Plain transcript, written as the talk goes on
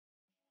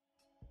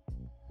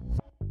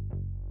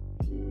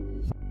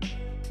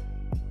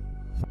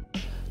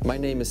My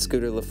name is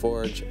Scooter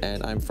LaForge,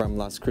 and I'm from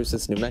Las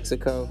Cruces, New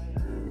Mexico,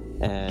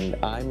 and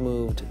I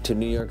moved to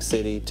New York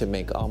City to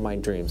make all my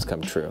dreams come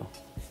true.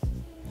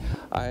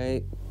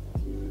 I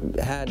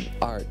had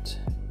art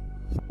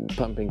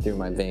pumping through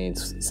my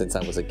veins since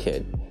I was a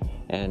kid,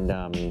 and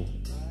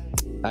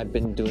I've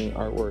been doing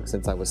artwork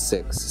since I was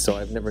 6, so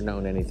I've never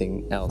known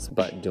anything else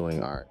but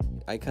doing art.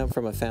 I come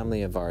from a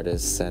family of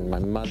artists, and my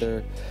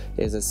mother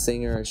is a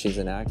singer, she's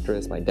an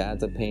actress, my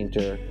dad's a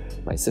painter,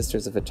 my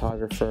sister's a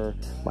photographer,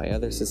 my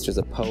other sister's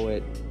a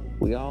poet.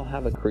 We all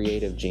have a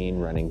creative gene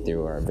running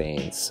through our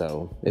veins,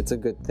 so it's a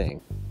good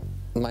thing.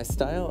 My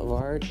style of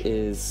art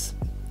is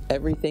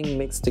everything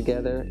mixed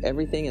together,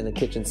 everything in the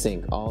kitchen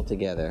sink all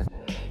together.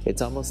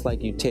 It's almost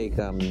like you take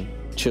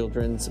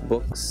children's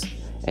books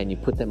and you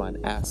put them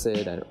on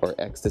acid or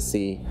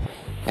ecstasy,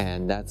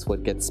 and that's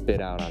what gets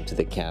spit out onto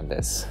the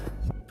canvas.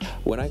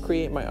 When I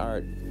create my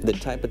art, the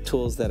type of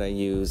tools that I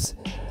use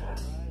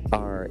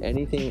are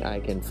anything I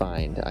can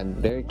find. I'm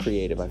very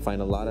creative. I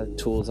find a lot of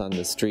tools on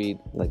the street,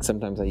 like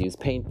sometimes I use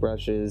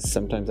paintbrushes,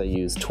 sometimes I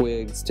use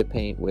twigs to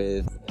paint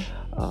with,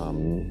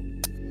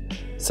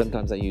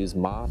 sometimes I use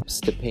mops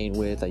to paint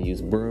with, I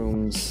use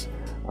brooms,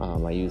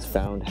 I use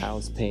found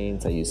house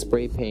paints, I use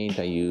spray paint,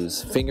 I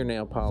use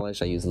fingernail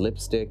polish, I use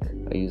lipstick,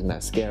 I use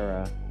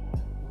mascara,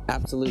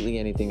 absolutely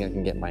anything I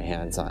can get my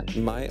hands on.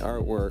 My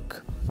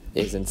artwork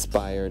is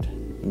inspired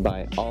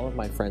by all of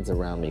my friends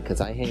around me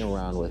because I hang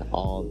around with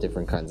all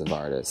different kinds of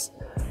artists.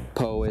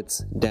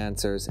 Poets,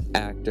 dancers,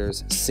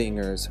 actors,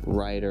 singers,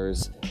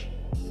 writers.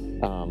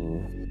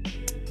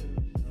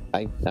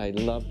 I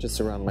love to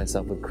surround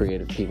myself with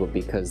creative people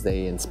because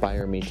they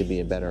inspire me to be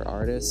a better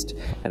artist,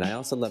 and I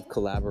also love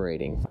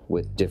collaborating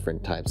with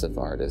different types of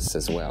artists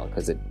as well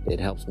because it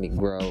helps me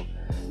grow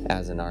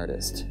as an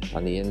artist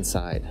on the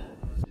inside.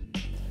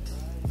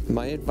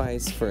 My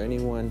advice for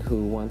anyone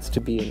who wants to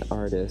be an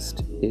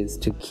artist is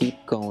to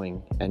keep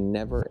going and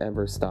never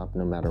ever stop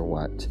no matter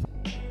what,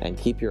 and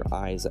keep your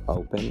eyes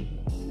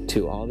open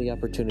to all the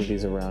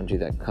opportunities around you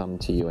that come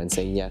to you and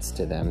say yes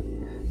to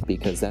them,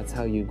 because that's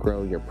how you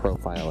grow your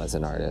profile as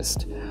an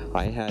artist.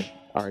 I had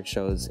art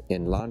shows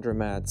in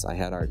laundromats, I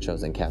had art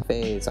shows in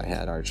cafes, I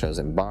had art shows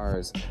in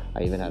bars,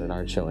 I even had an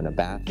art show in a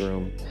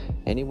bathroom.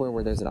 Anywhere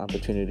where there's an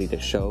opportunity to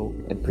show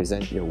and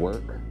present your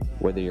work,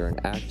 whether you're an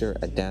actor,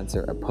 a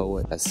dancer, a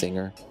poet, a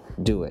singer,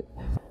 do it.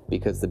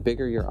 Because the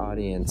bigger your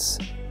audience,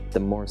 the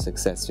more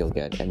success you'll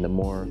get, and the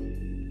more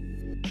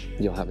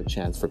you'll have a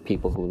chance for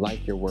people who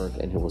like your work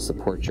and who will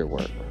support your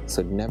work.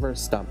 So never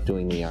stop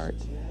doing the art,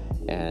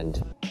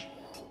 and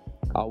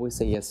always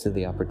say yes to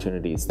the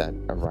opportunities that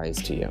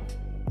arise to you.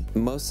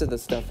 Most of the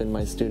stuff in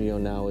my studio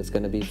now is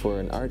going to be for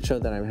an art show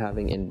that I'm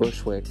having in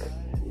Bushwick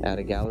at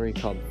a gallery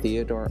called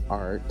Theodore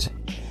Art,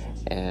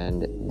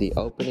 and the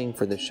opening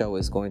for the show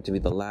is going to be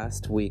the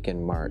last week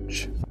in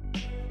March.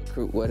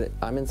 What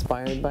I'm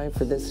inspired by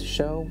for this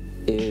show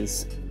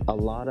is a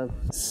lot of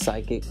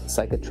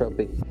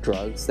psychotropic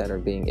drugs that are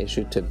being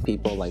issued to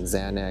people, like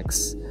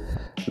Xanax,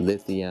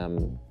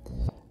 lithium,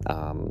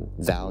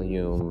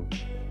 Valium.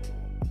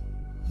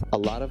 A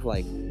lot of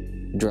like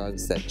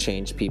drugs that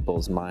change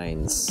people's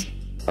minds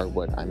are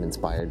what I'm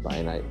inspired by,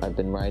 and I've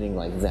been writing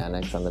like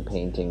Xanax on the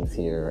paintings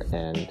here,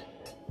 and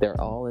they're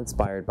all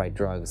inspired by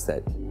drugs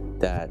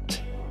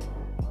that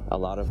a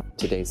lot of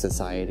today's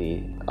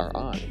society are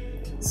on.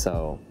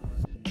 So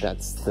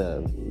that's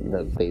the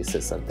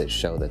basis of this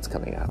show that's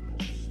coming out.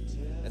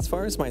 As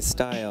far as my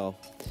style,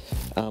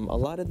 I've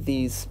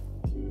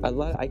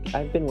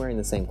been wearing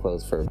the same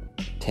clothes for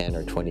 10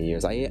 or 20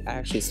 years. I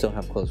actually still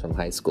have clothes from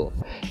high school.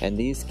 And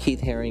these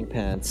Keith Haring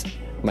pants,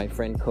 my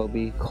friend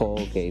Kobe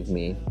Cole gave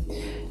me.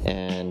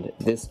 And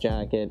this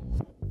jacket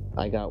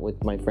I got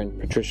with my friend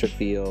Patricia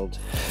Field.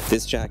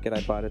 This jacket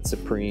I bought at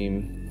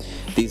Supreme.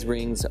 These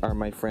rings are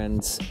my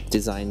friends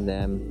designed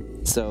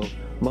them. So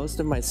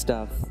most of my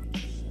stuff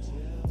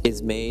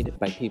is made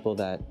by people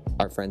that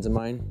are friends of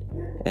mine.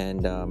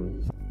 And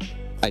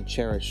I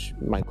cherish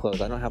my clothes.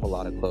 I don't have a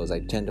lot of clothes. I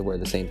tend to wear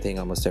the same thing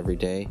almost every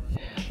day,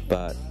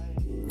 but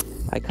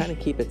I kind of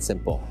keep it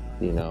simple,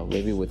 you know,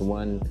 maybe with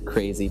one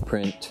crazy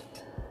print,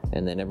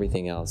 and then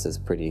everything else is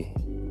pretty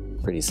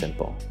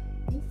simple.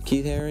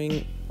 Keith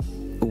Haring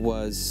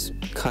was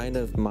kind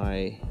of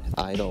my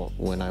idol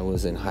when I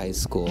was in high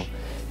school,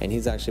 and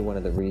he's actually one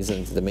of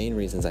the main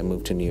reasons I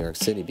moved to New York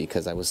City,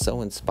 because I was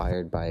so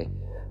inspired by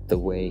the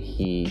way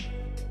he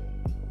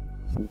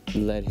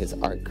led his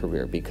art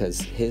career, because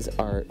his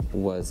art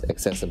was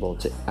accessible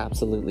to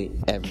absolutely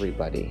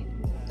everybody.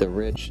 The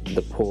rich,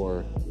 the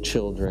poor,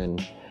 children,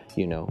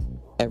 you know,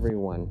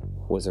 everyone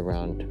was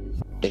around.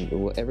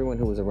 Everyone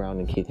who was around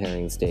in Keith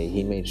Haring's day,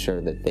 he made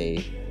sure that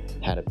they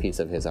had a piece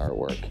of his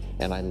artwork,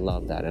 and I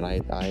love that. And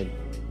I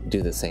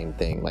do the same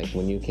thing. Like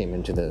when you came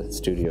into the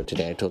studio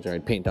today, I told you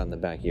I'd paint on the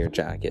back of your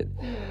jacket.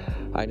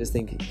 I just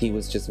think he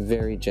was just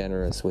very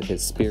generous with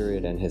his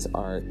spirit and his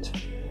art.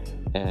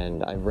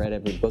 And I've read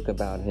every book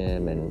about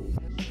him, and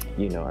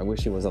you know, I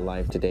wish he was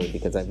alive today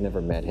because I've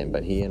never met him,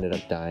 but he ended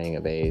up dying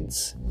of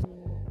AIDS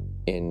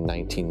in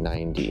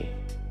 1990.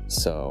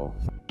 So,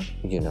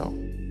 you know,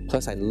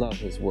 Plus, I love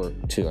his work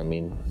too. I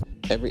mean,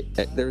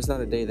 there's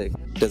not a day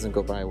that doesn't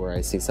go by where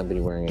I see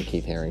somebody wearing a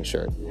Keith Haring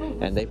shirt,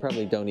 and they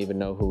probably don't even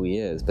know who he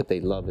is, but they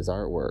love his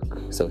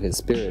artwork, so his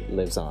spirit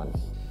lives on.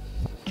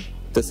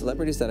 The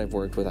celebrities that I've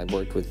worked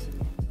with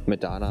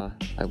Madonna,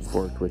 I've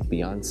worked with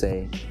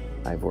Beyonce,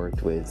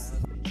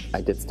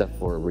 I did stuff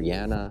for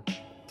Rihanna,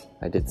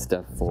 I did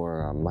stuff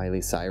for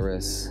Miley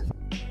Cyrus,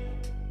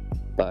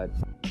 but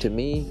to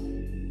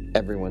me,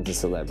 everyone's a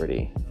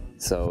celebrity.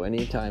 So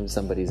anytime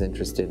somebody's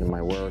interested in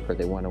my work or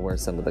they want to wear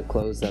some of the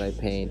clothes that I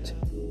paint,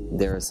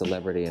 they're a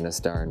celebrity and a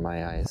star in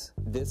my eyes.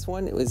 This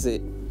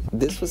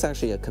was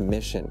actually a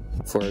commission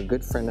for a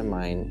good friend of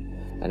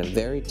mine and a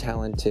very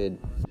talented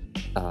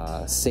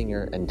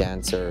singer and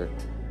dancer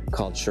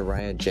called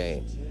Shariah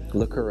J.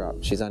 Look her up.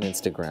 She's on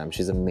Instagram.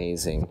 She's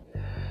amazing.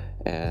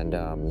 And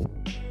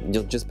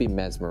you'll just be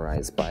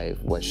mesmerized by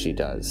what she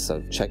does.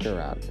 So check her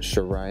out,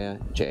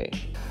 Shariah J.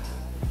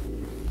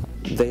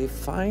 They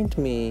find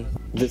me,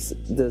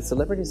 the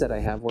celebrities that I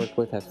have worked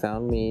with have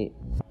found me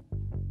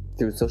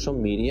through social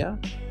media,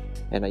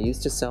 and I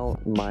used to sell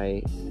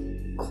my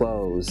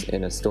clothes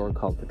in a store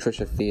called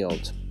Patricia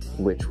Field,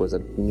 which was a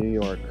New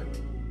York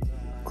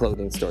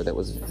clothing store that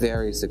was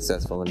very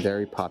successful and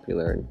very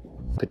popular. And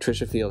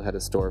Patricia Field had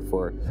a store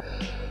for,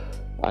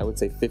 I would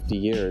say, 50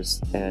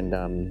 years, and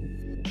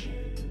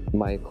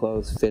my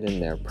clothes fit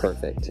in there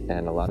perfect,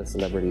 and a lot of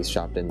celebrities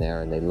shopped in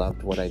there and they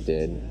loved what I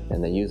did,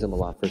 and they use them a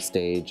lot for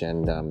stage,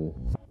 and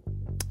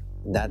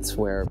that's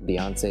where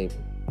Beyonce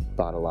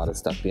bought a lot of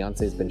stuff.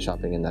 Beyonce's been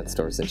shopping in that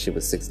store since she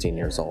was 16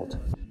 years old.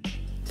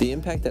 The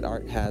impact that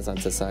art has on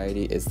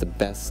society is the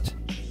best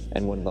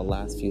and one of the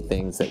last few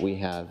things that we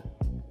have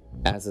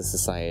as a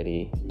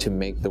society to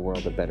make the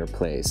world a better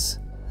place.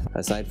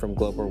 Aside from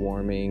global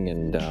warming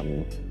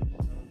and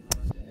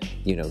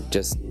you know,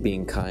 just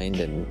being kind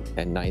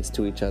and nice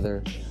to each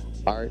other,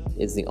 art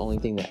is the only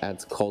thing that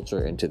adds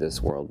culture into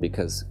this world,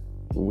 because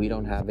we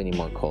don't have any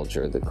more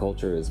culture. The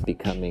culture is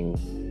becoming,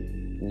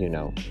 you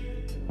know,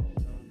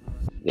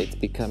 it's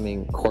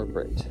becoming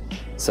corporate.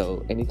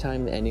 So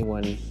anytime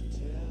anyone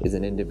is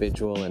an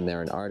individual and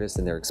they're an artist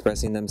and they're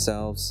expressing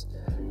themselves,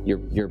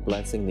 you're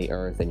blessing the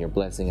earth and you're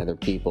blessing other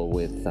people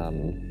with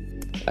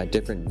a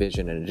different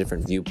vision and a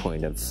different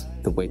viewpoint of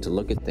the way to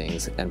look at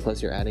things, and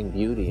plus you're adding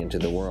beauty into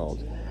the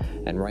world.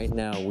 And right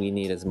now we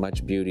need as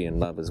much beauty and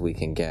love as we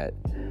can get.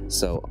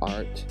 So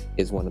art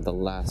is one of the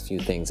last few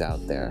things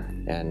out there,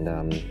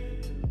 and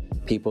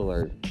people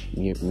are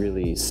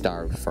really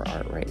starved for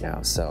art right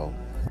now. So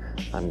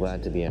I'm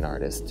glad to be an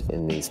artist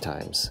in these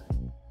times.